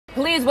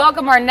Please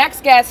welcome our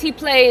next guest. He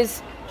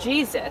plays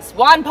Jesus,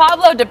 Juan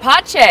Pablo di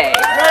Pace.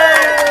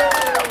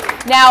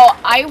 Now,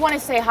 I want to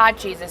say hot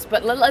Jesus,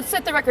 but let's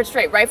set the record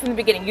straight right from the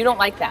beginning. You don't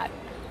like that.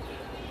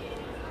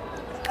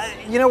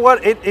 You know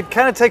what? It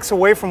kind of takes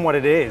away from what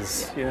it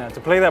is. You know, to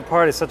play that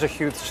part is such a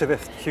huge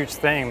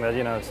thing that,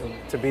 you know,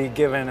 to be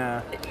given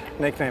a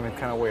nickname is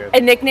kind of weird.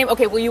 A nickname?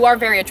 Okay, well, you are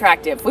very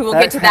attractive. We will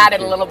get to that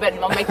in a little bit,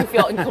 and I'll make you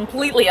feel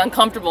completely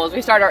uncomfortable as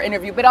we start our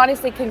interview. But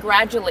honestly,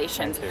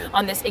 congratulations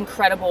on this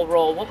incredible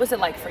role. What was it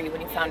like for you when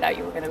you found out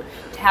you were going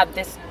to have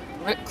this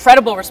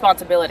incredible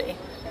responsibility?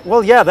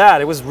 Well, yeah,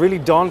 it was really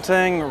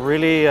daunting,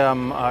 really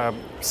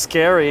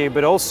scary,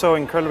 but also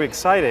incredibly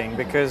exciting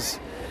because,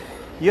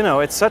 you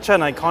know, it's such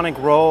an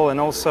iconic role, and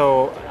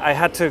also I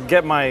had to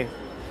get my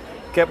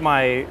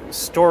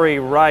story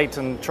right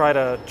and try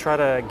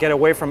to get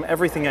away from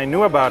everything I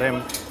knew about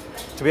him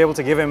to be able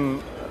to give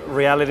him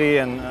reality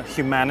and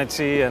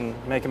humanity and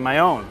make him my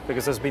own,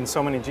 because there's been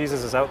so many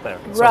Jesuses out there,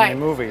 so many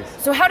movies.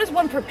 So how does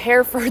one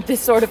prepare for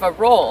this sort of a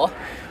role?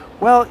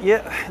 Well,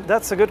 yeah,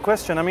 that's a good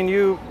question. I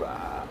mean,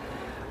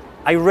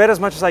 I read as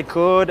much as I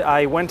could.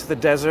 I went to the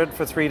desert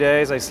for 3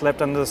 days. I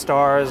slept under the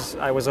stars.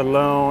 I was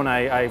alone.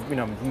 I you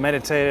know,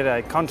 meditated.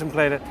 I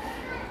contemplated,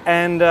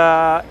 and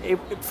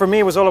for me,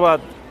 it was all about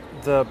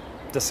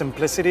the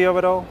simplicity of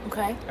it all,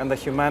 and the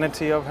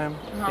humanity of him.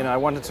 You know, I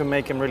wanted to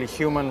make him really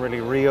human, really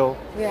real.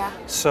 Yeah.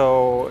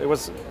 So it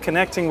was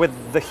connecting with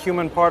the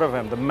human part of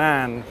him, the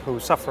man who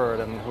suffered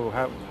and who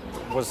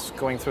was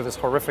going through this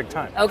horrific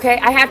time. Okay,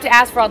 I have to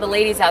ask for all the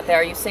ladies out there.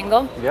 Are you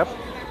single? Yep.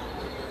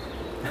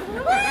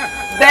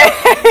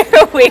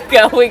 There we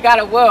go. We got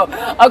a whoa.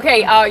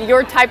 Okay,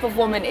 your type of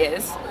woman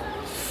is?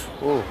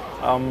 Ooh,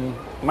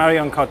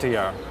 Marion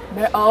Cotillard.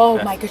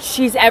 Oh my God,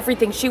 she's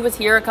everything. She was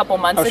here a couple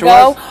months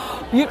ago.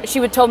 She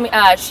she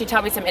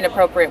taught me some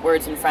inappropriate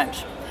words in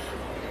French.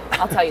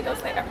 I'll tell you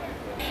those later.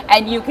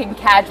 And you can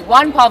catch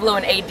Juan Pablo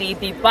and AD.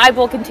 The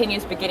Bible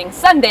continues beginning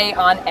Sunday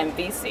on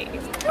NBC.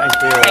 Thank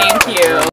you. Thank you.